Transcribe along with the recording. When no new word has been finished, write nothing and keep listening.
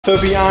To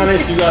be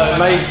honest, you got a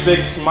nice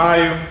big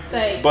smile.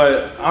 Thanks.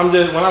 But I'm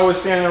just, when I was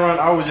standing around,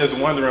 I was just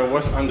wondering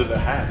what's under the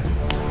hat.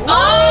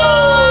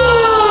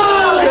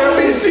 Oh! Let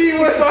me see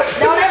what's under the hat.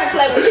 Don't ever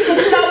play with me.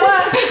 You know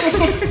what?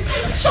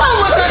 Show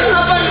what's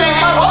up under the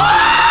hat.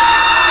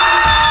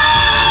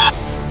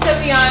 To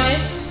be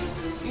honest,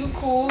 you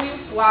cool, you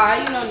fly,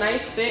 you know,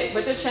 nice fit,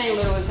 but your chain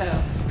little as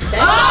hell. I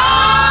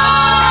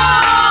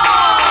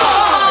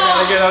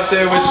gotta get up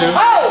there with you.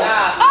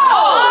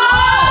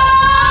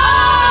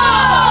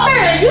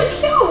 You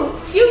cute.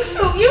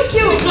 You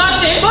cute. She's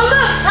blushing. But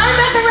look, turn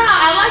back around.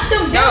 I like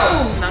them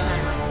dimples. Not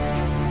turning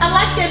around. I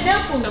like their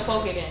dimples. So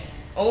poke it in.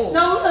 Oh.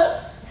 No,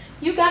 look.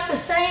 You got the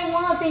same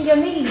ones in your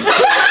knees. That's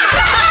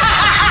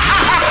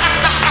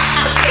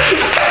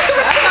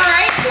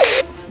alright.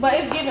 But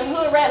it's giving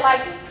hood rat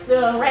like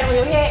the rat on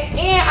your head.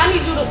 And I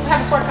need you to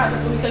have a twerk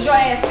contest with me because your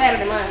ass fatter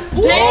than mine.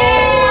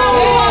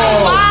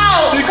 Damn!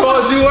 Wow! She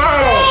called you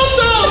out.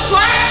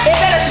 Twerk. It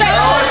better shake.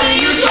 Oh, see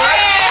you twerk.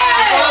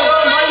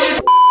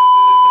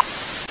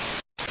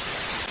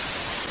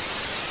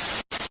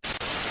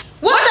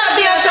 What's up,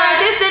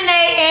 Deotrons? It's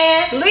Danay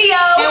and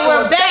Leo. And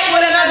we're back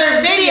with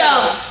another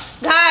video.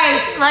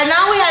 Guys, right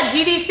now we have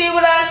GDC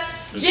with us.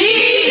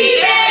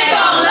 GDC fans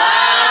gon'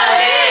 love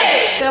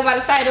it! So by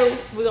the title,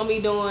 we're going to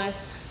be doing,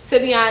 to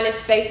be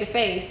honest, face to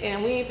face.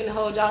 And we ain't finna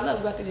hold y'all up.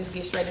 We're about to just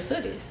get straight into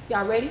this.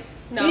 Y'all ready?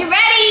 No. We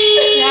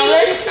ready? Y'all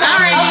ready?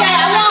 Alright, okay,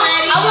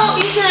 I want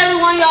each and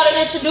every one of y'all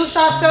to introduce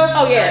yourselves.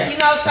 Oh, yeah. You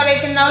know, so they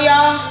can know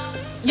y'all.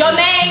 Your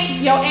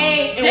name, your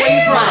age, and where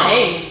you from. My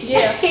age.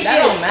 Yeah. That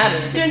don't matter.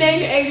 Your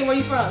name, your age, and where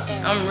you from.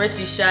 I'm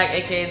Richie Shack,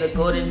 aka the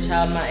Golden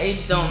Child. My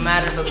age don't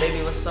matter, but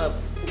baby, what's up?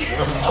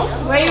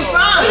 Where you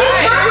from?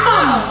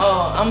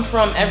 Oh, I'm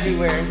from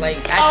everywhere. Like,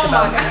 ask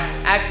about me.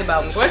 Ask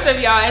about me. What's up,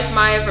 y'all? It's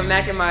Maya from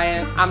Mac and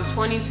Maya. I'm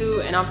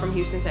 22 and I'm from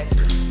Houston,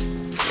 Texas.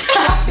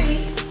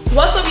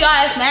 What's up,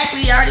 y'all? It's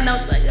Mackley. You already know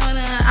what's going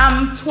on.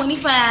 I'm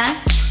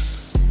 25.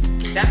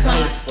 That's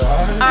fine.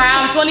 Alright,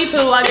 I'm 22,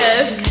 I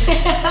guess. I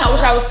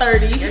wish I was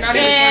 30. You're not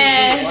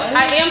even 22, what?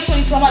 I am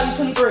 22. I'm about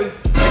to be 23.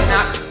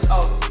 Not,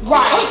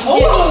 Right.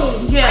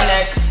 Oh.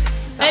 Yeah.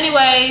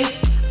 Anyways,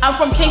 I'm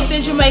from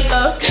Kingston,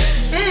 Jamaica.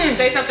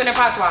 Say something in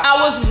Patois. I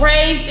was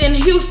raised in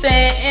Houston,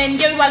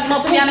 and everybody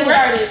knows me. I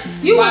started.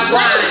 You was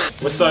right.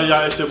 What's up,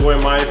 y'all? It's your boy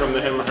Mike from the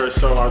Him and Her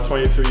Show. I'm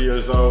 22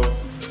 years old,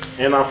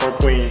 and I'm from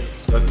Queens.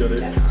 Let's get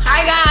it.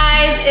 Hi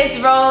guys, it's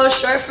Rose,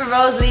 short for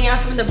Rosie. I'm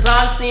from the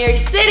Bronx, New York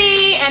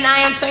City, and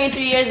I am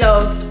 23 years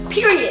old.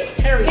 Period.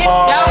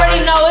 Y'all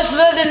already know it's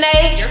Lil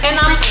Danay, and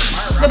I'm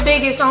the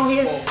biggest on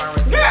here.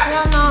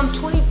 Y'all know I'm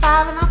 25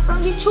 and I'm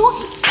from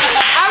Detroit.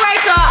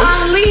 Alright, y'all.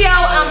 I'm Leo.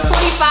 I'm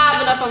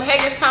 25 and I'm from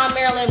Hagerstown,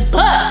 Maryland.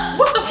 But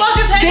What the fuck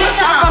is bitch,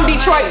 I'm Hagerstown? from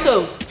Detroit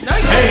too.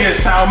 Hey,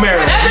 it's Town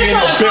Maryland. That's We in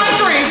from the the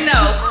country. building.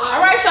 No.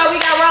 Alright, y'all. We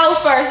got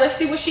Rose first. Let's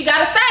see what she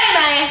gotta say,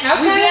 man.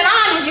 Okay. We being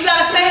honest. You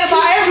gotta say it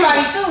about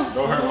everybody too.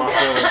 Don't hurt my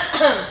feelings.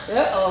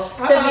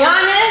 To be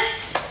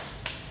honest,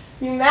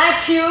 you mad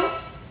cute,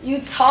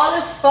 you tall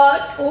as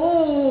fuck.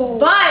 Ooh.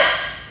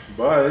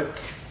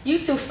 But you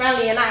too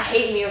friendly and I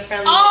hate me a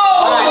friendly. Next.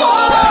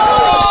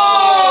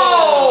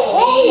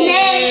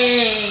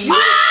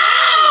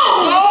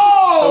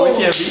 So we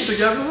can't be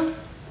together?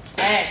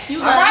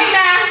 Alright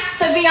now.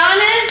 To be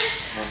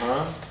honest,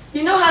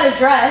 you know how to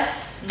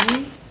dress.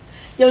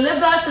 Your lip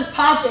gloss is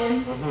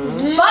popping.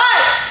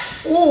 But,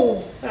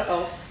 ooh,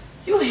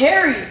 you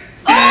hairy.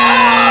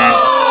 Oh!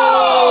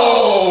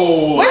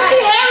 Where's she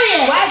hairy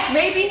at? Wax,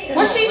 baby.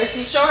 Where's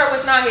she? Show her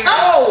what's not here.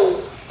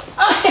 Oh.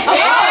 What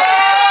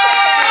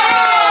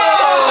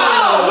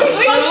you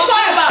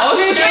talking about? All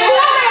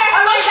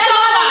right, that's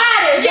all that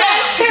matters.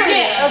 Yeah.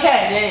 Period. Okay.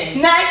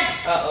 Dang. Next.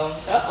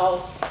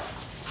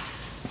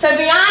 To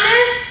be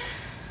honest,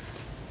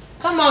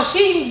 Come on,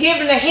 she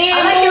giving the hand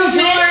I like your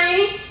movement.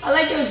 jewelry. I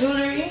like your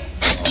jewelry.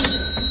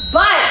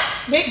 But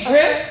Big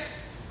drip.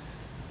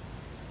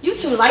 you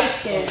too light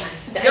skinned.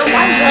 You're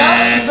white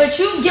girl, but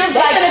you give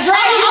like finna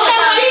drag you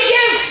okay, apart. she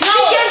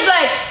gives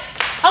like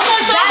Okay,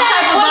 so that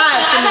type of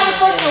vibe to I got a me.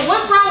 question.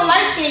 What's wrong with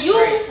light skin? You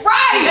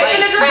Right. They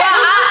finna drag But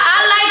you.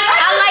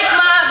 I like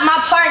my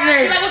partner.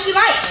 She like what she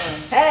like.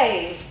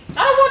 Hey.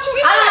 I don't want you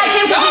either. I don't like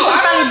him because he's too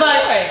friendly, but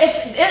if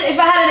if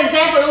I had an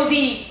example, it would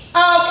be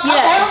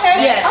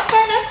okay. yes.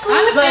 Okay, that's cool. I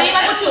understand. You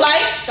like what you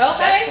like.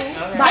 Okay.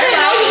 I didn't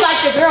know you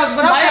like the girls,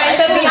 but okay.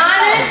 To be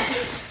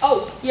honest,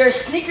 Your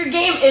sneaker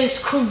game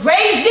is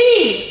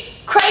crazy.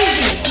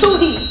 Crazy. Too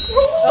heat.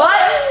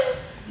 But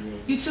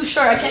you too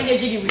short. I can't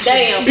get jiggy with you.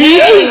 damn.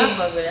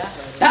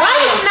 Now,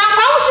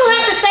 why would you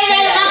have to say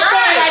that and I'm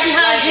standing right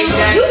behind you?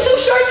 You too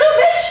short too,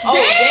 bitch. Oh,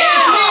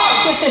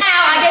 damn.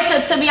 Now I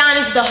get to be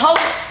honest, the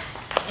host.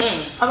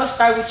 I'm gonna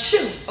start with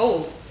you.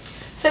 Oh.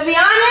 To be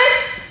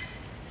honest,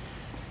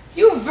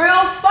 you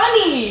real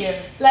funny.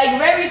 Like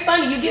very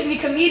funny. You give me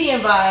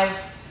comedian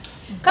vibes.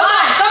 Come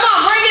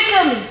on, bring it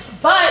to me.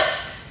 But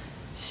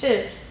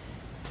shit.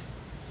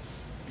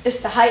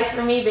 It's the height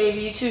for me, baby.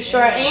 You too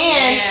short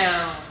and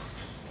Damn.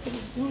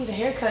 you need a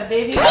haircut,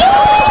 baby.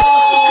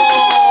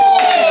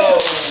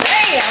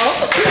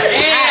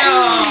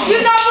 Damn. You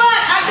know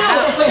what? I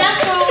do. But that's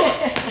cool.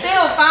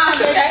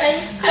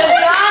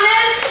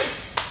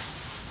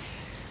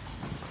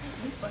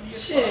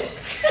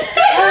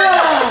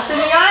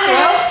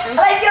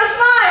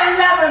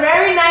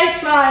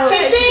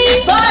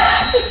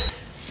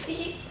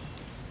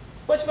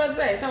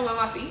 say? Something about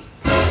my feet?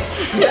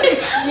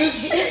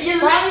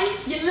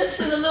 Your lips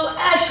is a little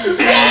ashy. Oh.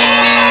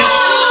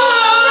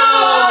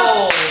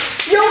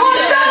 You want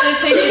some?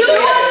 You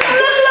want some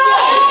lip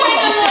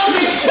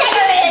gloss?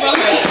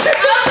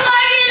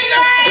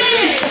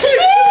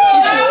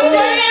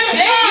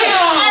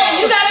 Hey,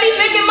 you got me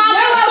licking my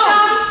lips.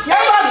 You're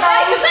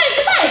welcome.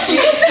 Thank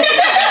you.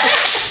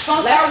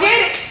 Let's get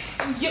it.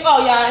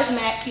 Oh, y'all, it's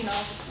Mac, you know.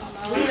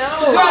 We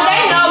know. Girl,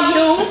 they know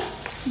you.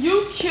 You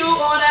cute or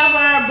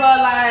whatever, but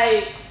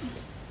like,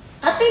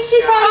 I think she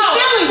probably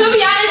feeling to you.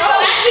 be honest,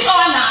 actually,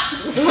 I'm not.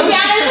 To be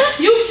honest,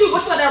 you cute,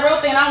 but you like that real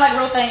thing. I don't like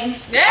real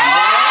things. Yeah.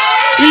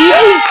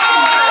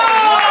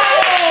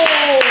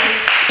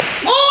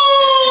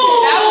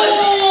 That was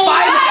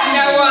spicy.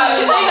 That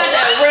was. She said you got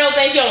that real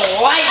thing. She don't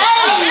like it.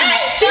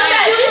 She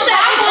said,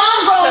 I'm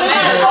homegrown.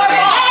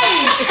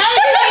 Hey,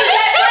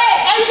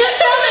 just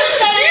tell them to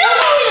say, you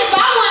don't need to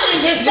buy one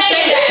and just say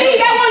that.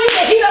 That one you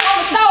can heat up on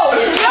the stove.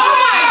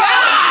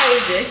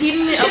 He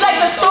She like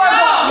the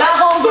store-bought, not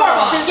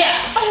homegrown.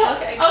 Yeah.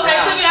 Okay. Okay,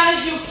 to be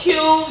honest, you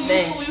cute,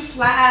 Dang. you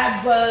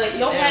fly, but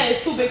your hand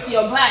is too big for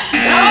your body.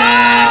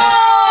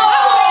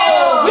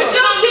 You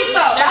should keep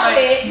so.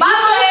 Bobblehead.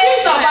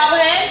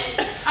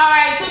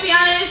 Alright, to be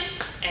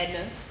honest.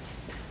 Edna.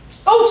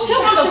 Oh,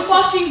 chill on the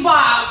fucking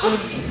bob.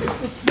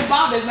 The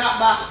bob is not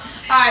bob.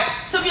 Alright,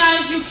 to be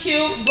honest, you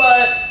cute,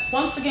 but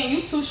once again,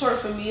 you too short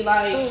for me.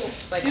 Like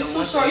you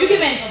too short. You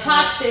giving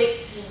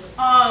toxic.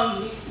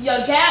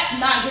 Your gap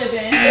not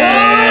giving.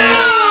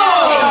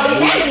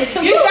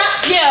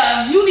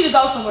 You need to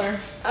go somewhere.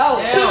 Oh,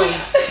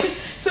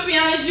 To be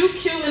honest, you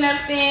cute and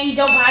everything.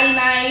 Your body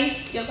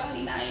nice. Your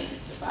body nice.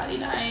 Your body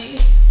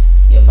nice.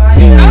 Your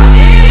body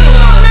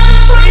nice.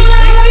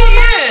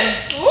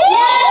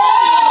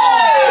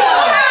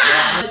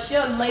 But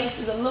your lace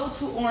is a little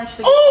too orange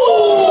for you.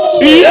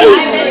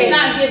 It's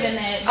not giving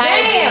that.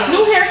 Damn.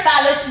 New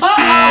hairstylist.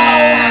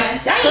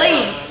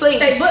 Please.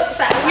 Hey, book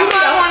side. You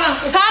might wanna.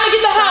 Time to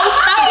get the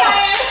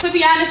host. To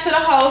be honest, to the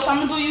host,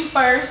 I'm gonna do you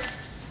first.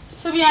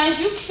 To be honest,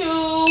 you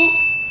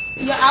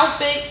cute. Your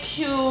outfit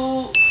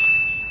cute.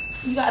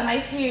 You got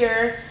nice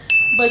hair,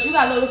 but you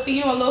got little feet.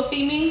 You know what little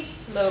feet mean?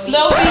 Little feet,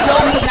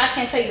 and I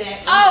can't take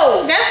that.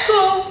 Oh, that's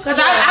cool. Cause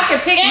I can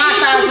pick And my you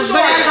sizes, too but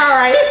short. that's all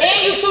right. And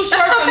you too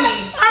short for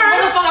me. What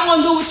the fuck I'm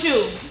gonna do with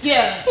you?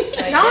 Yeah.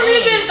 Don't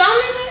even.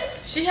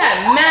 She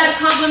had mad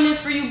compliments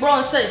for you, bro,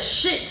 and said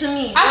shit to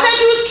me. I said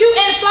you was cute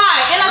and fly,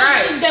 and I said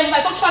Right. you was damn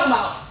like, what you talking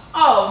about?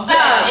 Oh,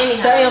 yeah.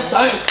 Anyhow.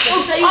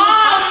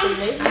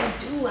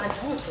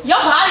 Your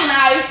body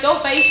nice, your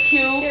face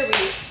cute,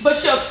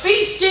 but your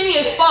feet skinny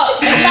as fuck.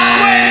 And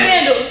stop wearing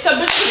sandals, cause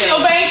bitches your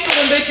veins for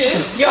them bitches.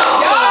 Yo!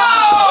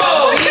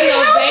 Seeing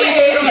those veins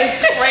for them is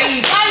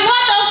crazy. Like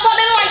what the fuck?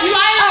 They look like you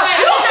ain't like,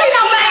 You don't see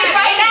no veins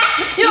right now.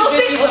 You don't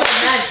see.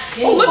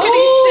 oh, look at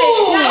these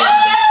shit.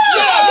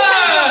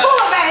 Yeah. Pull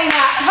a vein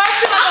out. Her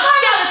feel like a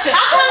skeleton.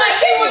 I kind of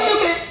see what you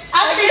can.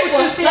 I see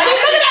what you see. Like,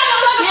 look at that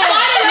motherfucker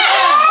sliding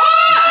there.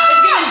 It's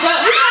giving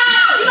duck. You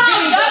know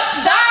how ducks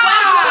stop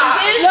like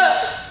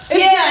this?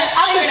 Yeah,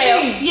 I can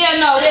see.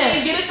 Yeah, no, get it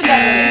together.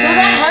 Does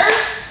that hurt?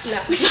 No.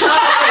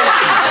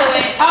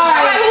 All All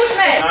right, right. who's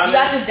next? You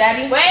got this,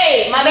 daddy?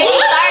 Wait, my baby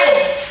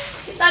started.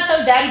 He's not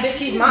your daddy, bitch.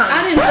 He's mine.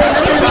 I didn't say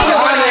nothing to me.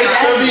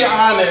 To be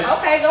honest,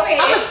 Okay, go ahead.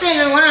 I'm gonna stand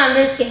in line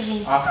this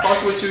game. I fuck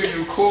with you,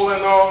 you cool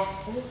and all,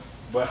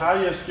 but how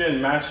your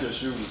skin match your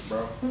shoes,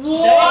 bro?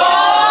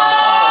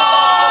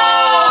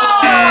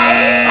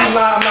 I'm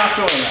not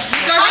feeling that.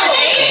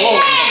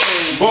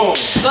 Boom.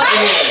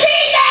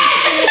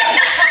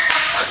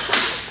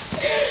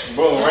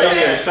 Boom, right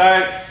here,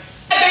 Shaq.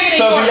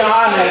 To be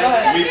honest,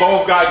 we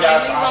both got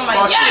gas. I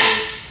fuck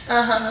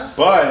you.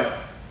 But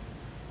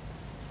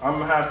I'm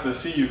gonna have to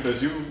see you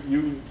because you're a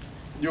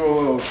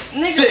little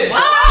Nigga, thick.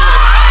 what?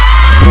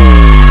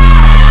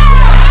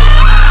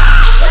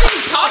 What are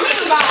you talking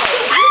about?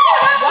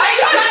 Why are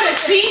you trying to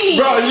see me?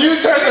 Bro, you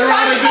turned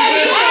around and did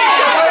this.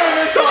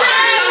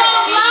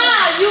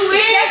 You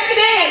is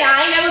thick.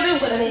 I ain't never been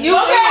with a nigga. You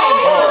okay?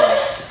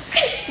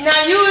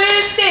 Now you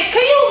is thick. Can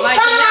you Like,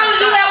 turn around and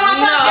do that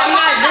one No, time? I'm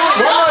not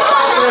doing One more that.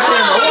 time for the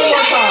camera.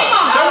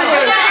 One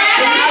more time.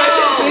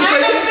 Can you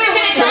shake it?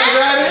 Can you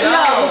grab it?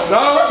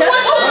 No?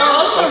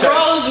 Go to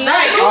Rose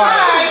Night.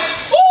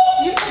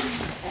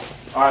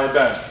 Alright,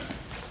 Ben.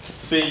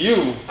 See,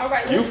 you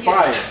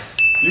fire.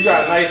 You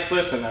got nice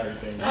lips and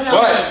everything.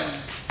 But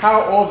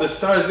how all the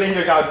studs in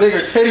here got bigger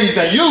titties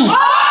than you?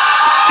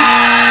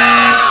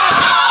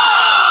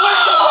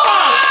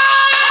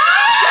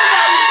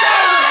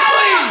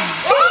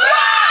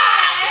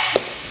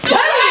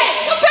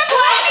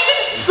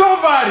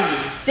 Somebody!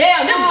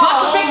 Damn, them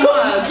buckles big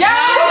cookies.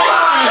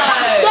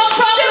 Don't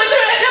talk to the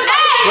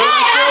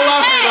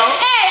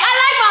Hey, I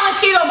like my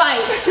mosquito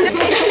bites.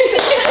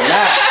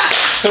 Nah,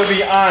 to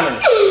be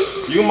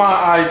honest, you my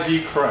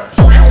IG crush.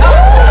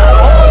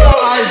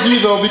 My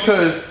IG though,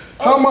 because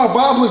how my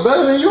bob look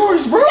better than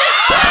yours, bro?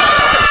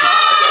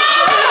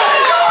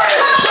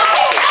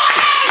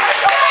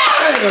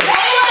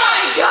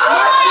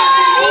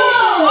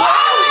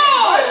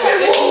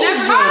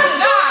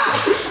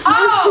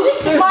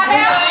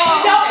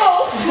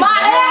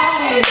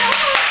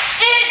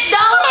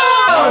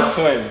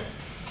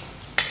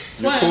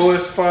 cool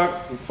as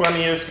fuck,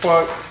 funny as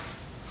fuck.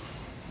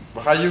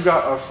 But how you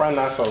got a friend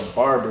that's a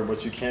barber,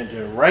 but you can't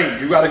get right?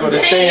 You gotta go to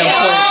stay on point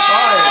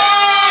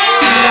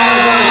cut. You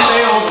gotta go to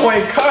stay on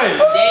point cut.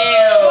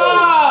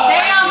 Damn.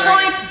 Stay on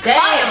point.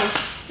 Damn.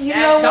 You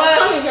know Don't what?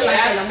 come in here like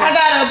that. I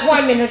got an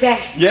appointment today.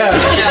 Yeah,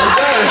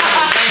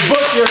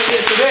 book your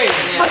shit today.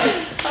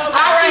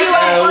 I'll see you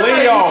And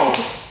Leo,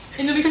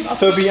 Thanks.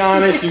 to be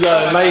honest, you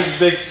got a nice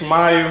big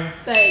smile.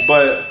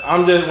 But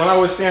I'm just, when I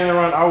was standing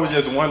around, I was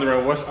just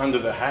wondering what's under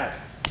the hat.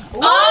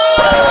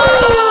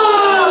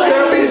 Oh!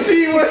 Let me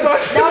see what's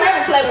under the Don't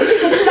ever play with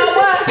people. You know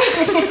what?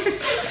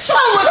 Show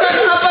them what's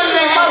up under the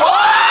hat.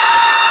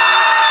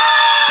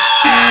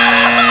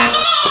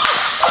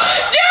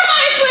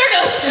 Jeremiah cleared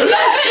us.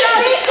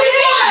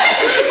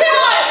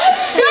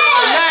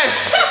 Next,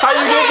 how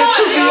you get the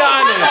to be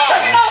honest?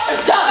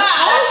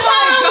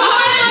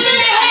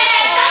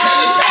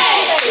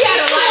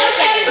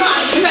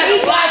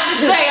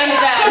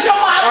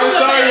 I'm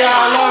sorry,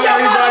 y'all. I love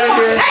everybody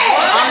here.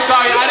 I'm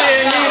sorry, I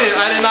didn't mean it.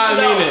 I did not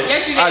mean it.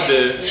 Yes, you did. I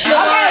did.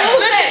 Okay,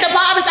 listen, the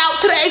bob is out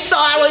today, so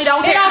I really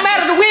don't care. It don't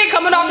matter. The wig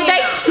coming off today,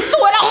 so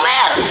it don't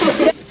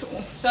matter.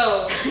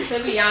 So, to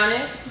be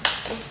honest,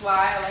 you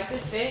fly, I like the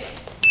fit,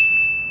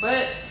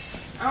 but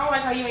I don't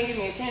like how you ain't give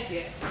me a chance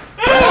yet.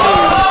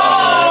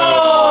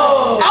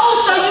 Oh! I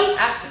will show you.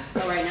 After,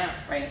 so right now,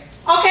 right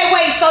now. Okay,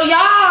 wait, so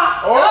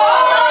y'all. Oh!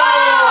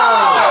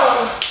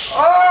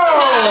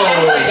 Hold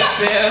on,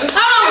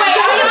 wait,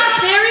 are y'all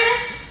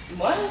serious?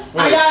 What?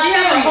 Are y'all She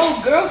has a serious?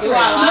 whole girlfriend.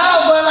 No,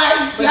 but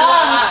like, But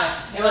y'all.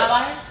 am I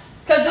lying?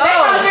 Because they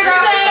trying to figure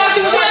out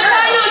she'll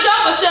tell you a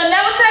joke, but she'll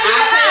never tell you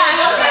a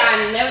lie.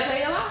 I never tell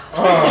you a lie.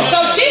 So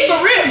she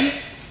for real.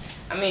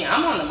 I mean,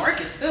 I'm on the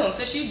market still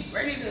until she's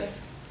ready to.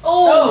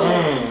 Oh.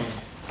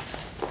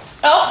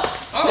 Oh,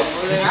 well,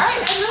 then, all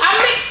right.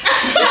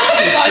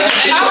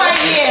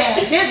 Alright, yeah.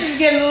 This is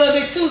getting a little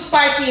bit too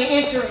spicy and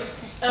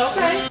interesting.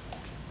 Okay.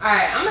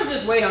 Alright, I'm gonna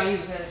just wait on you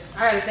because I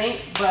gotta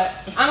think, but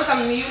I'm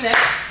coming to you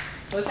next.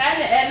 What's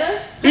happening,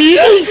 Edna?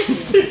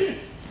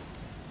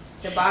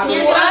 The Bible.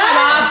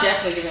 I'm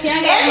definitely giving Can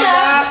I it. get my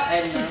job?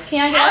 Edna.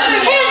 Can I get off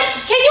my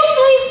job? Can you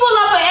please pull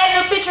up an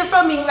Edna picture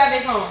for me? Who got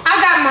their phone? I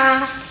got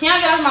mine. Can I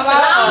get off my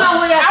I don't know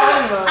what y'all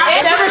talking about. I-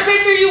 Whatever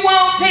picture you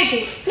want, pick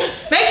it.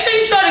 Make sure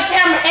you show the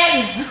camera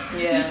Edna.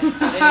 Yeah.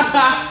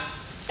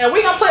 And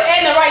we gonna put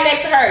Edna right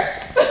next to her.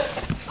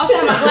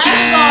 Okay, my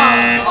glasses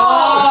on.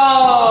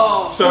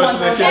 Oh. So it's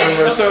the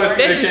camera. So it's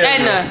This the is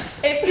camera. Edna.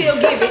 It's still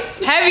giving.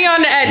 Heavy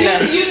on the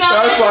Edna. You know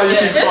That's why you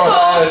keep it's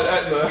calling cool.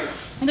 us Edna.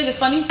 You think it's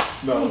funny?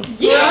 No.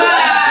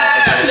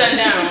 Shut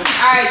down.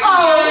 Alright, to be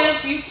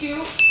honest, you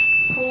cute.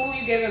 Cool,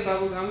 you giving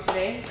bubblegum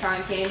today.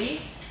 Cotton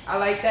candy. I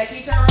like that. Can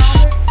you turn around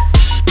quick?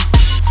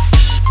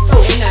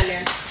 Ain't nothing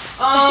there.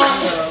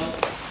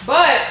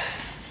 But,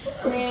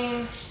 I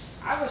mean,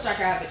 I wish I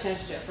could have a chance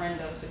with your friend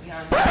though, to be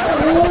honest.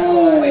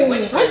 Ooh. Wait,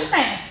 which Which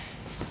friend?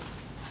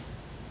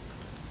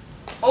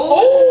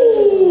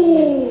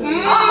 Oh.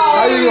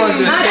 How you gonna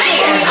just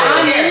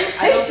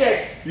I don't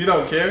care. You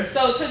don't care?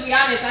 So, to be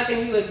honest, I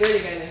think we look good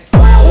together.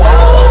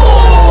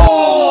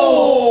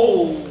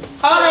 Oh.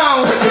 Hold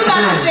on. What you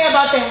got to say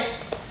about that?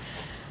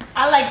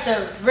 I like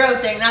the real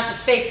thing, not the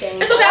fake thing.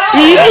 It's okay.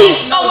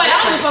 Oh wait, I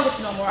don't even fuck with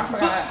you no more. I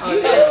forgot. You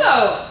do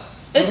though.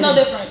 It's no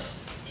difference.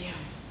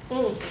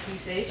 If you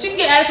say so. She can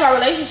get added to our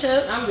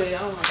relationship. I'm good. I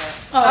don't want that.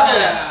 Oh,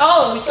 Yeah.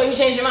 Oh, so you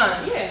changed your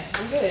mind? Yeah,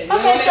 I'm good.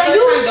 Okay, so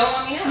don't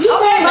want me out.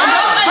 Okay,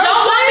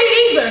 don't want me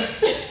either.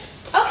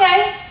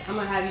 Okay. I'm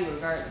gonna have you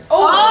regardless.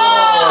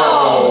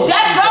 Oh.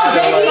 That's bro,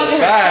 baby.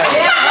 Bad.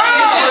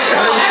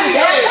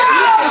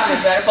 You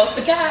better post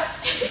the cap.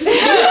 You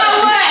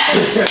know what?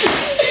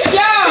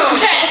 Yo.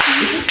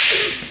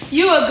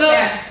 You a good.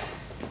 Yeah.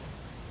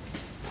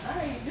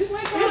 Alright, just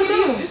wait for You me.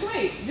 do. Just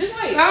wait. Just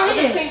wait. Go Look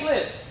ahead. at pink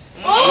lips.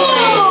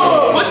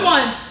 Oh. Which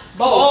ones?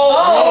 Both.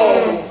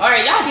 Oh. All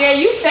right, y'all. Yeah,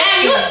 you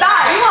saying you a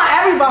thought. You want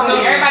everybody.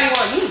 No, everybody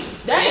want me.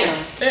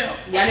 Damn.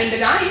 Y'all didn't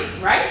deny it,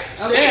 right?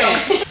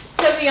 Okay.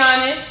 To be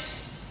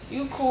honest,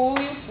 you cool,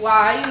 you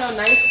fly, you know,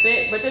 nice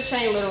fit, but your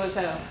chain little as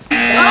hell. I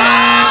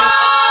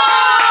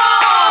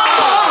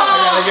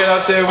gotta get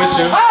up there with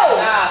you.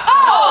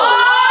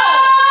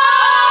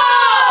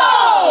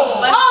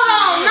 Hold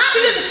on. Not She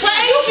just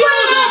playing you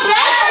putting on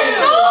glasses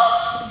too?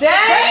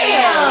 Damn.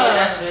 Yeah,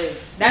 that's big.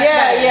 That's Yeah,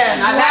 better. yeah.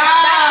 Now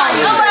that's how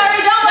you Don't do it. worry.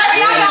 I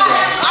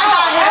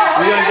got him.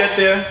 We gonna get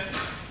there.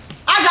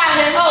 I got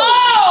him. No,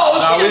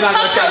 we're not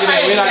gonna tuck it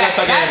in. We're not gonna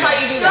tuck it in. That's how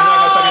you do We're not that.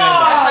 gonna tuck it in.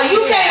 That's how You do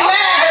can't that.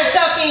 let her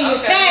tuck in your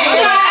chain.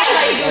 That's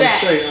how you do I'm that.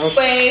 straight. I'm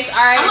straight. Anyways,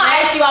 alright. I'm gonna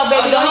ask you out,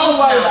 baby. Oh, Don't even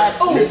worry about it.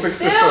 You fix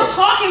this Still up.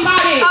 talking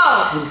about it. Oh.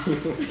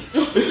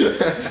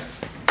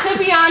 To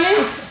be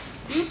honest,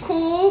 you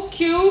cool,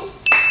 cute,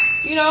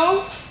 you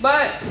know,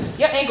 but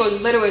your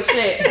ankle's little as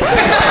shit.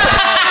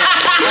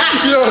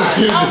 Yo,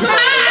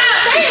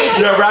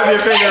 wrap your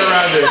finger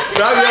around it.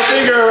 Wrap your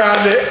finger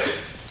around it.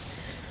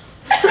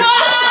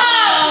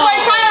 Wait,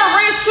 try her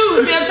wrist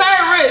too. Sam, try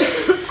her wrist.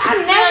 I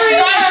never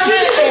even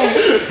been there.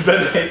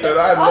 Then they said,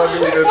 I'd love you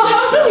to You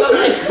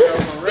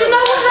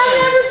know what? I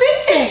never been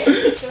there.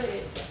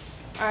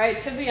 Alright,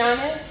 to to be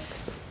honest,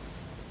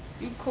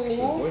 you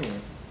cool.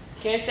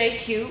 Can't say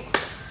cute,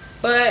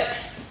 but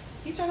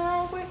you turn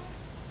around quick.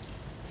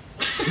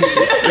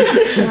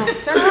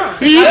 Turn around.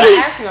 I'm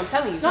asking you, I'm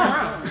telling you, turn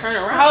around. Turn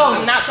around. Oh.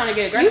 I'm not trying to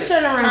get aggressive. You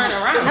turn around.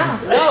 Turn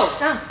around. No.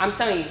 I'm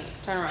telling you,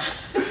 turn around.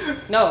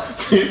 No.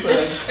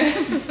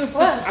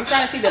 What? I'm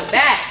trying to see the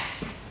back.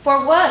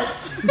 For what?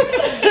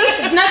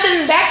 There's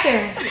nothing back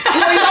there.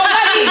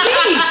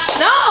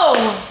 No.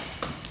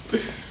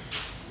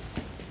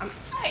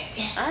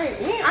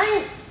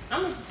 Alright,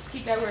 I'm gonna just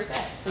keep that where it's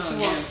at. Since you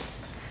want.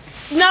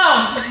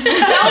 No.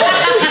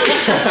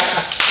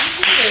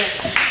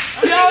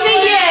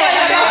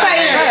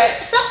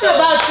 Something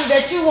about you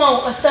that you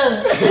want a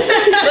stud.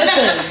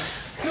 Listen,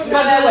 but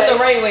that was the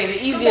right way,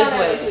 the easiest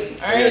way.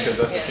 Alright?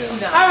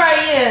 Alright,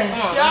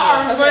 yeah.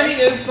 Y'all are funny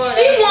as fuck.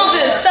 She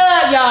wants a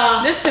stud,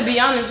 y'all. This to be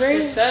honest,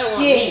 right? The stud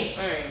want Yeah. me.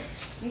 Alright.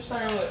 I'm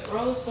starting with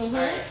Rose.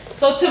 Alright.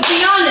 So to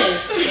be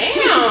honest,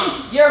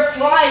 Damn. you're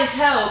fly as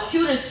hell,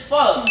 cute as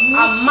fuck.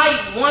 I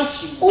might want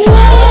you. I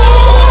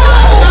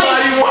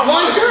might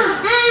want you.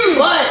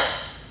 But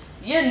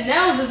your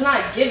nails is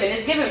not giving.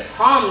 It's giving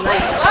prom night.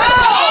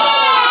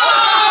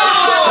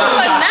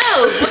 Like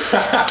nails.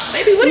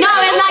 Baby, what? No,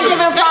 it's not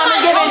giving prom.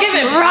 It's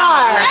giving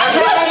raw. I'm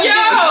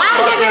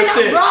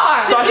giving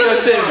raw. Talking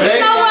that shit, You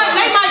know what?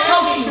 They might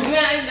coach you.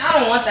 Man, I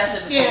don't want that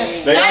shit. Yeah.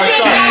 They Imagine me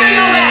gonna scratching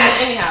your back.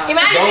 Anyhow.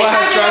 Imagine Don't me let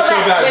her scratching your scratch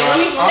your back. back,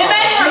 Wait,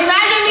 man.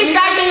 Imagine me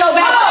scratching your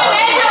back. Don't feel good.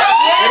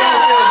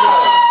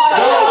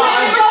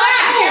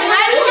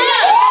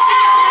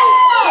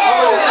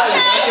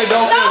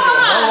 Don't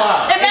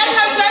lie. Imagine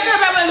her scratching her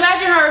back, but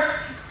imagine her.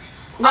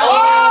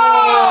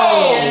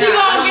 Oh! She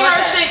gonna get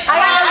her shit. I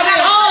got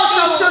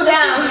all two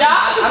down. I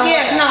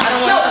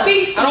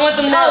don't want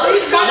them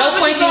nails. No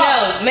pointy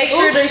nails. Make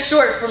sure they're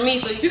short for me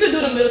so You can do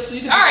the middle too.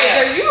 You can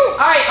Alright, because you.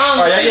 Alright,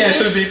 Oh, yeah, getting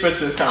too deep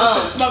into this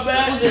conversation. My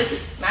bad. Who's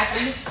this?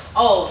 Mackie?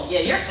 Oh, yeah,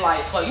 you're fly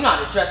as fuck. You know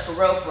how to dress for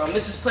real.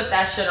 Mrs. Put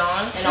that shit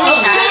on and all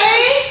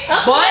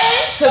that.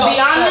 But, to be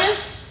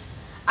honest,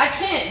 I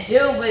can't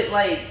deal with,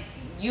 like,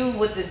 you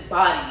with this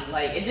body.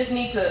 Like, it just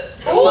needs to...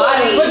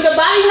 Body. But the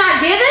body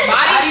not giving?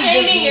 Body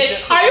shaming is.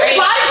 Are you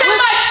body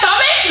shaming my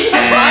stomach?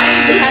 Body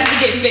just has to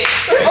get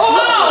fixed.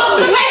 Oh,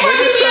 the paper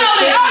you be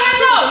on it.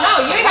 No,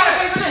 you ain't gotta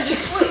pay for that.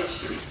 Just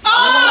switch.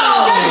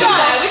 Oh, let's go.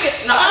 We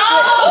could, no,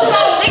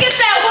 Nigga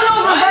said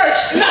Uno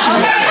reverse.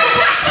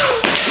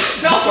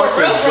 no, for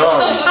real.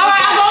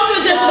 Alright, I'm going to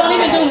the gym, so don't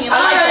even do me.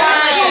 I like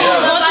that.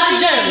 She's going to the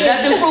gym.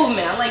 That's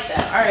improvement. I like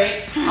that.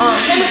 Alright.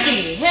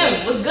 Timothy.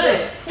 Him. What's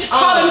good?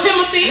 Call him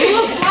Timothy.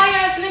 You a fly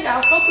ass nigga.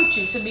 I'll fuck with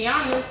you, to be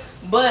honest.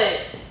 But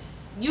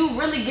you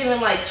really giving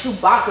like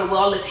Chewbacca with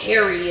all his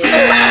hairy and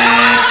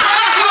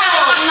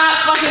I'm not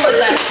fucking with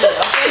that shit,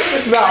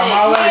 okay? No,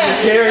 my leg is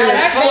hairy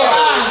as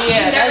fuck.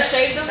 Yeah, You never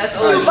shaved them? that's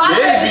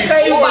Chewbacca is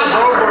crazy. Like,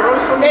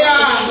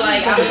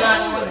 I'm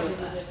not fucking with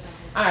that.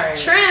 Alright.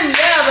 Trim,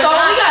 yeah. So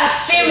we got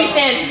Sammy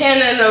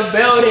Santana in the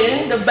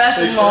building, the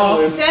best of them all.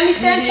 Sammy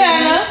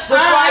Santana. The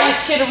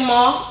flyest kid of them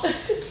all.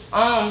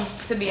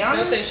 To be Don't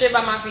honest, say shit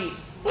by my feet.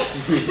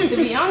 to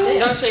be honest,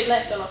 Don't say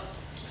shit.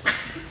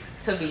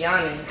 to be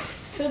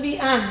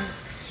honest,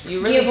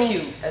 you really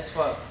cute as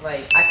fuck.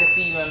 Like, I could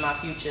see you in my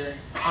future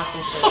on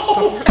some shit.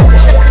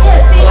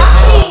 Yeah, see, I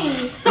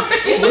mean.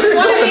 It's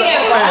funny, I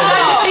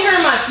could see her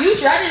in my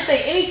future. I didn't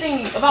say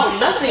anything about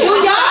nothing.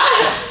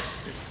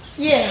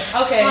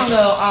 Yeah. Okay,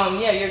 so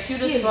yeah, you're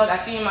cute as fuck. I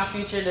see you in my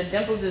future. The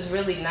dimples is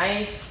really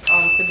nice.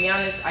 To be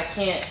honest, I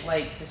can't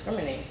like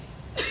discriminate.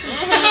 So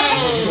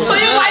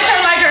you like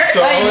her?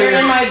 Like, you're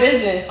in my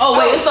business. Oh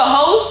wait, it's the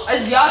host.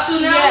 It's y'all two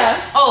now.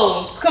 Yeah.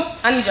 Oh, come.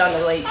 I need y'all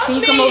to like. Can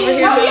you come over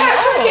here? Oh yeah,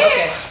 sure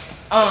can.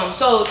 Okay.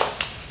 So,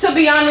 to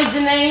be honest,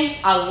 Danay,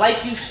 I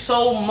like you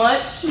so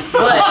much,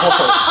 but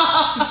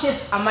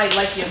I might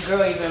like your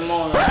girl even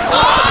more.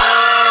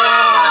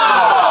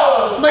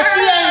 But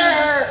she ain't.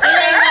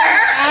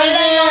 It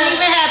ain't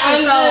even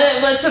happen. So.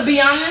 But to be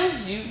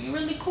honest, you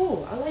really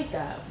cool. I like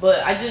that.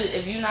 But I just,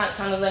 if you're not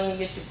trying to let me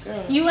get your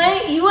girl, You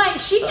ain't.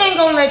 She ain't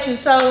gonna let you.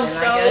 So. then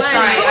I guess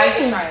I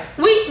can try.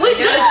 We good.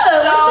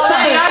 To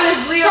be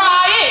honest, Leo.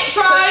 Try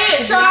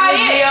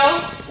it.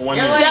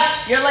 Leo,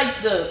 you're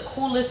like the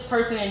coolest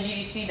person in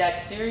GDC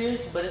that's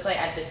serious, but it's like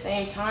at the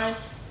same time,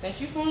 since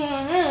you She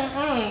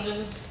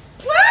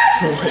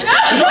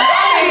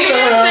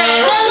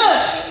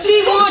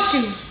wants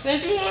you.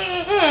 since you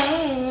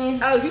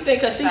Oh, you think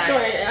because she's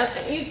short,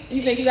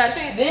 you think you got a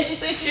chance? then she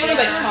say she She like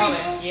like short taller.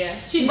 people. Yeah.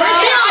 She But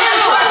she don't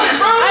like short people,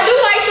 bro. I do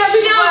like short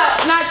people,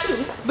 but not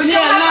you. But you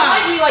don't have to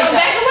like me like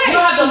that. You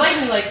don't have to like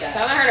me like that.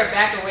 Telling her to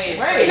back away.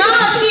 Right. No,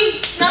 she.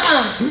 She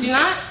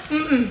not?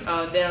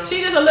 Oh damn.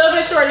 She's just a little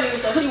bit shorter than you,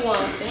 so she won.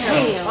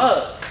 Damn.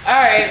 Fuck. All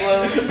right,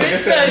 well.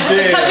 Bitch,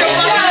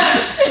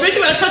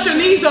 you better cut your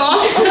knees off.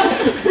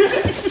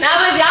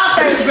 Now it's y'all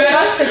turn to be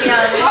honest.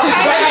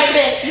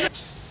 Okay.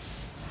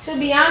 To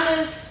be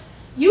honest,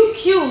 you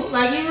cute.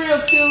 Like, you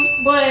real cute.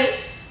 But,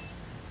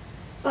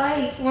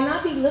 like, when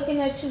I be looking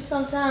at you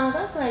sometimes,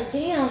 I'm like,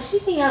 damn, she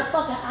need her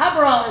fucking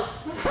eyebrows.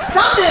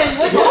 Something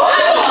with the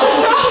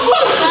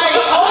eyebrows. Like,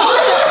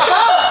 what the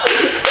fuck?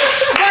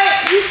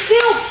 But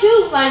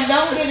Like,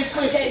 don't get it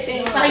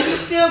twisted. Like, you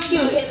still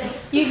cute.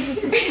 You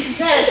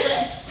better for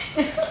that.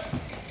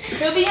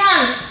 To be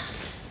honest,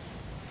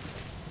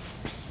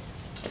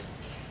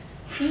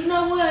 you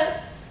know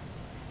what?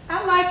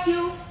 I like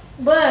you,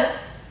 but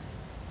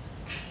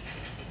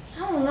I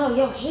don't know,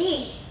 your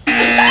head.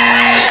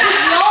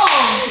 It's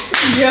long.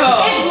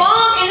 Yo. It's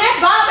long, and that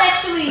bob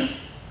actually,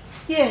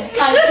 yeah,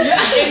 like,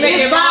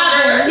 It's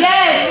bobbing.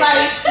 Yes,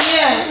 like,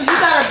 yeah, you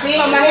got a big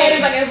So my head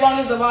is like as long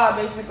as the bob,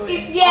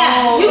 basically.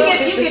 Yeah, you get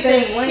the the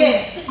same one.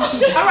 yeah.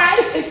 All right,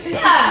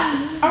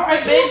 yeah. All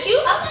right, bitch. I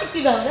like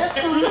you though. That's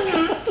cool.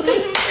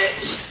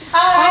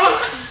 All right.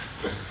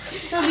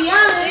 To be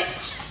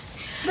honest,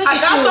 look I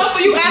at got you. something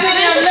for you, Sitting there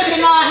Anthony.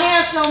 looking all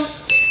handsome,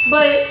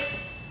 but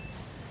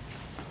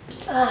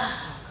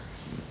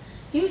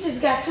you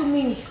just got too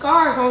many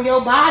scars on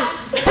your body.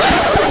 You just be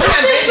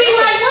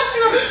like, what the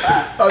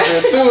fuck? I've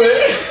been through it.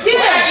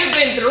 Yeah. You've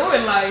been through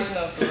in life.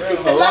 No, for real. A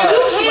Like lot. you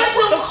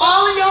handsome,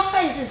 all in your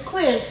face is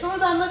clear. As soon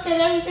as I look at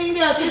everything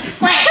else, it's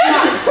crack.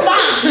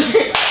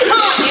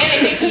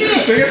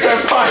 Nigga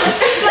said punch.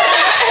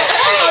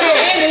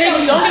 Don't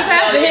be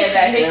past the hip.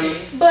 That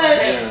hickey. But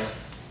Damn.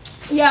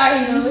 you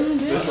already know.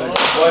 This nigga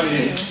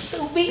funny. To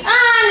be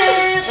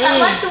honest, I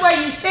like the way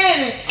you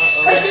standing.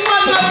 Cause you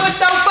wanna know what's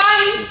so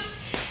funny?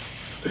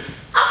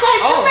 Okay,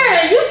 come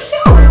here. You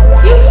cute.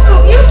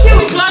 You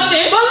cute.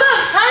 Blushing. But look,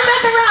 turn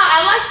back around. I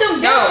like them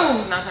No,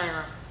 dimples. not turning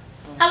around.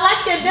 I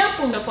like them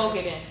dimples. So poke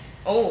it in.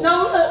 Oh.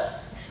 No, look.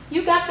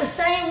 You got the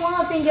same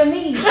ones in your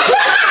knees.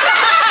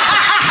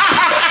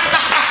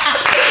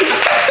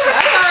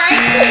 That's alright.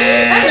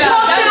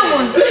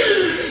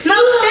 No,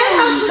 stand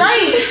up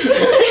straight.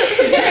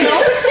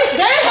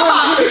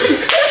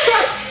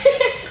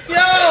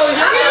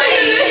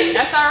 That's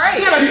That's alright.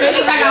 She got a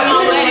big I got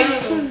my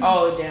legs.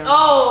 Oh, damn.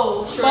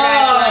 Oh,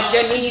 Like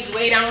your knees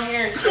way down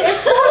here.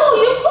 it's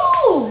cool. You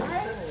cool.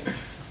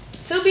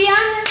 To be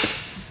honest,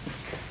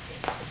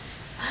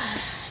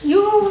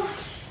 you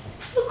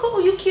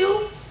cool. You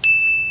cute.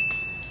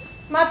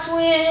 My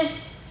twin,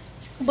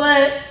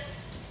 but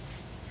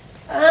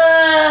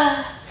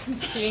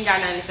She ain't got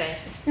nothing to say.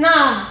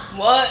 nah.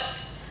 What?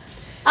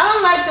 I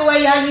don't like the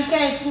way how you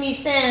came to me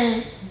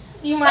saying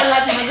you might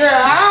like my girl.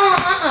 I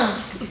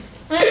don't.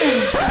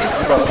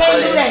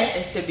 Can't do that.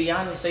 It's to be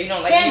honest. So you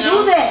don't like Can't me now?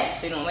 do that.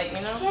 So you don't like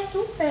me now? Can't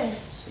do that.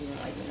 So you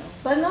don't like me now?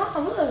 But no,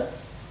 look.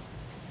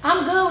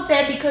 I'm good with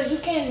that because you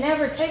can't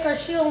never take her.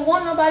 She don't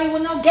want nobody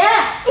with no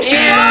gap. Is that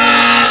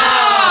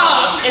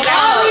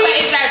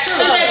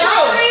true? Is that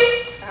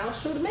true? Sounds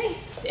true to me.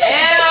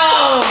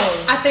 Damn.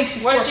 I think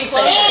she's What did she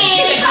close Yeah. it? She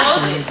can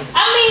close it.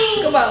 I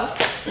mean, Come on.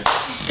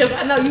 Cause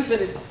I know you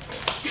finna.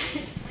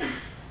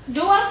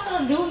 do I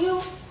tell do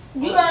you?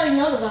 You already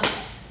know the vibe.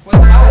 What's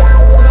the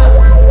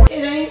hour?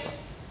 It ain't.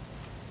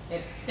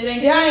 It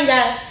ain't Y'all ain't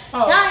got.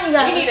 Oh. Y'all ain't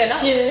got. We need to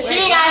know. Yeah. She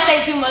ain't gotta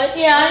say too much.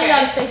 Yeah, I ain't Okay.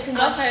 gotta say too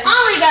much. Okay. I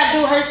already gotta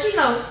do her. She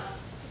know.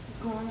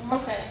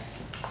 Okay.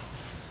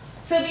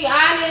 To be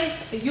honest,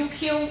 you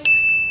cute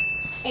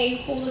and you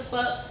cool as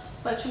fuck,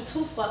 but you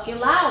too fucking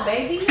loud,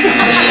 baby.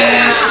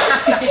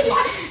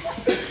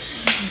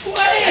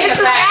 What is It's a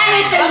fact.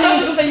 I thought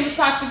you were saying you was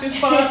toxic as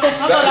fuck. I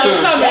thought that was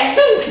coming. That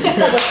too.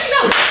 But you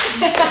know.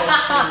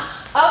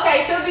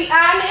 Okay, to be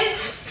honest,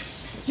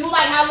 you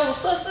like my little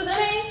sister,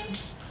 Danay?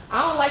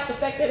 I don't like the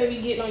fact that they be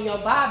getting on your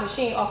vibe and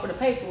she ain't offered to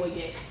pay for it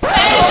yet.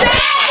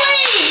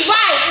 Exactly!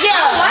 Right, I yeah.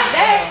 don't like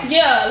that.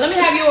 Yeah, let me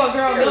have you a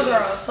girl, real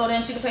girl, so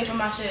then she can pay for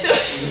my shit. She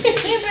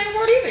ain't paying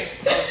for it either.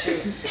 Oh,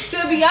 shoot.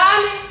 To be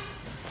honest,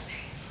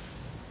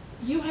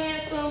 you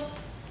handsome.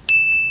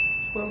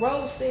 What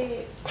Rose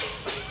said.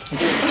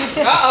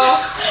 Uh-oh.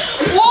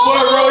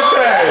 What Rose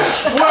said?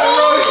 What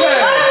Rose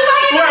said?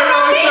 What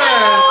Rose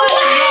said?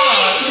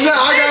 Nah, I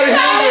gotta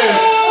hear this.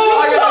 I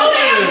gotta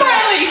hear this.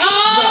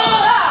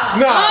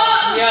 Nah,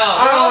 Yo.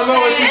 I don't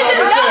know what she about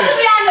to say.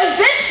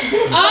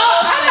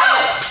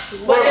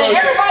 But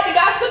everybody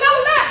got to know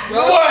that.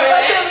 What?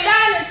 But to be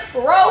honest,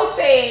 Rose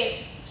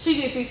said she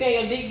just be saying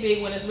your dick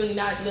big when it's really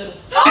not, it's little.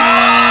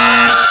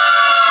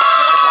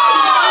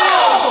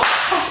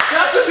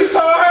 That's what you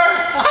told her?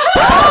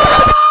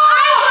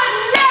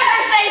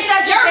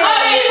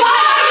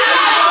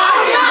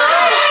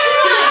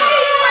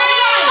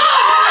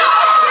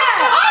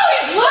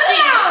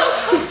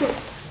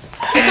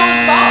 It's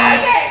on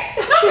salt.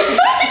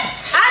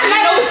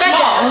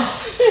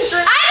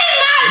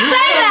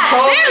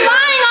 They're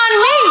lying on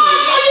me.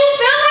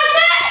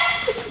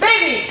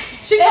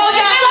 She told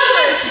y'all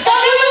something. So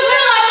you just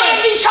feel like they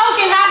be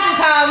choking half the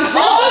time.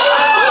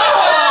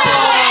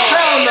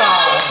 Hell no.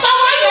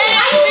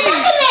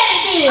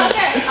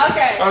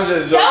 Okay. I'm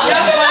just joking.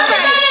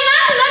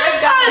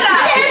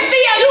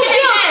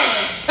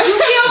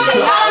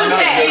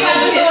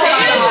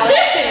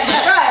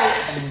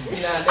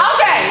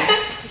 Okay.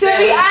 To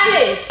be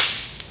honest,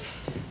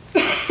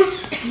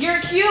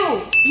 you're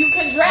cute. You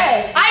can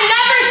dress. I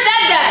never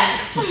said that.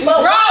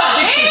 Bro,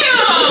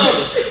 damn!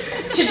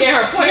 She get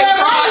her point Your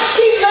across. eyes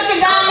keep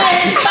looking down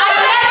at his I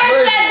never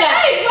said that.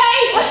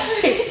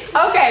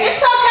 Okay.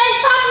 It's okay.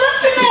 Stop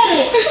looking at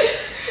it.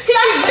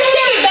 Stop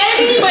speaking,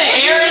 baby. Put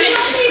air in it.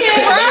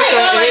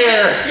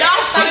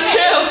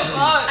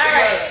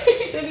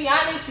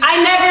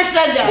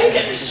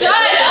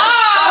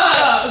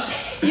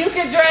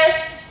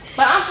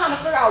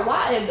 out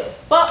why in the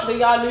fuck do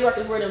y'all New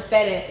Yorkers wear them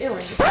fat ass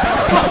earrings?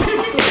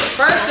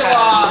 First of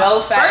all,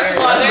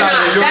 they're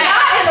not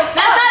that.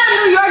 That's not a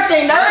New York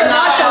thing. That's a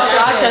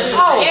Rochester.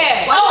 Oh,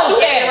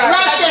 Yeah.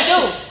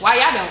 Rochester. Why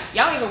y'all don't?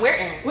 Y'all don't even wear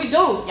earrings. We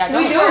do. Y'all don't.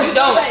 We do. You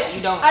don't.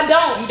 You don't. I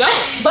don't. You don't.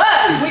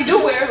 But we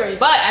do wear earrings.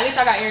 But at least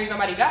I got earrings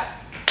nobody got.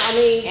 I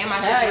mean, And my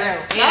shit's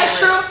real. That's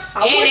true.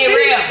 And they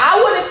real.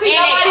 I wouldn't see And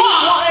they nobody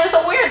cost. wanting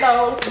to wear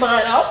those,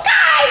 but okay.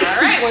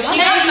 Alright, when she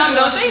gives something,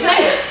 don't say that.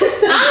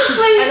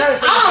 Honestly,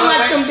 I don't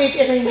like them big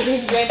earrings.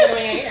 You ain't put them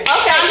in your ear.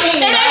 Okay.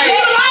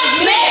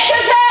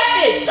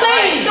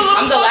 Please,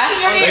 I'm the last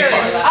your one.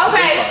 ears.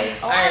 Okay.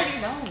 Alright.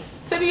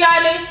 To be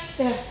honest,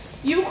 Yeah.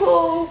 you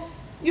cool,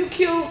 you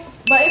cute,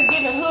 but it's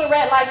giving hood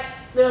rat like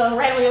the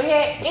rat on your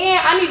head. And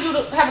I need you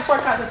to have a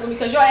twerk contest with me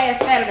because your ass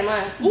fatter than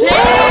mine.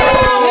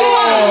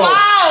 Damn!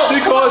 Wow! She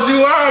called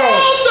you out.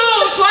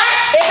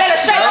 It better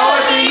shake I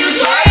want to see you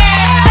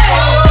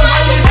twerk.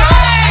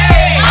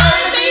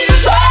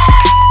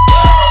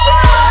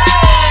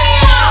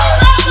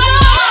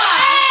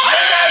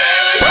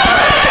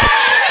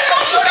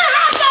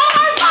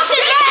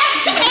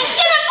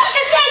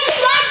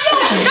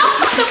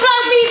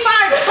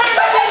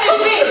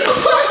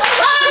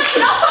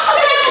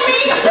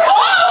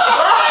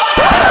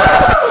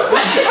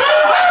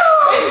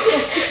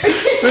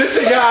 This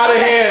shit got out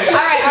of hand.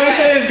 This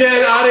shit is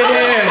getting out of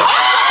hand.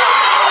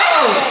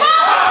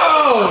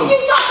 You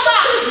talk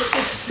about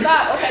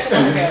Stop. Okay,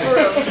 come on. For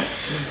real.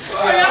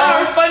 Y'all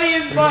are funny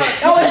as fuck.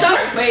 Oh, it's your.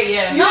 Wait,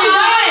 yeah. You ain't doing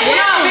it.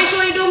 No, bitch, you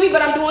ain't doing me,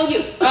 but I'm doing you.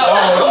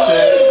 Oh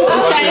shit.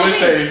 Okay. Let's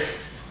safe.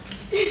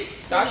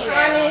 Stop Be your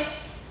honest.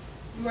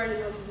 You ready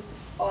to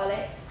all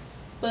that.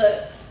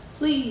 But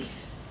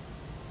please,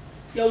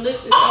 your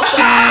lips is so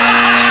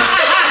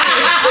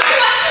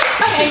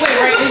She went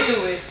right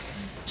into it.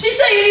 She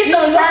said you need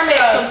some Carmex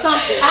work. or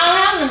something. I don't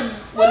have them.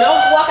 Well,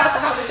 don't walk out the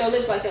house with your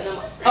lips like that no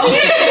more.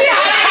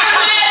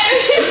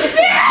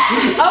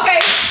 Okay,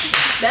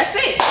 that's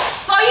it.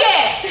 So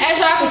yeah, as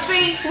y'all can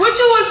see, What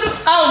you was this?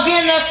 Oh,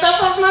 getting that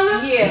stuff off my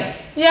lip? yeah,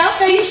 Yeah,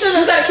 okay, you should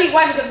you have. gotta keep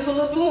wiping because it's a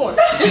little bit more.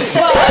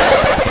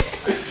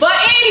 But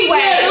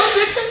anyway, Those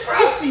lips is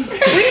crusty.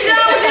 we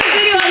done with this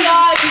video,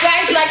 y'all. If you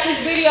guys like this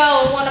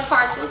video, want a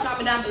part 2,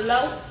 comment down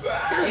below.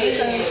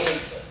 Because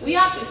we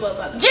out this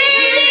motherfucker.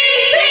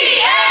 GDC!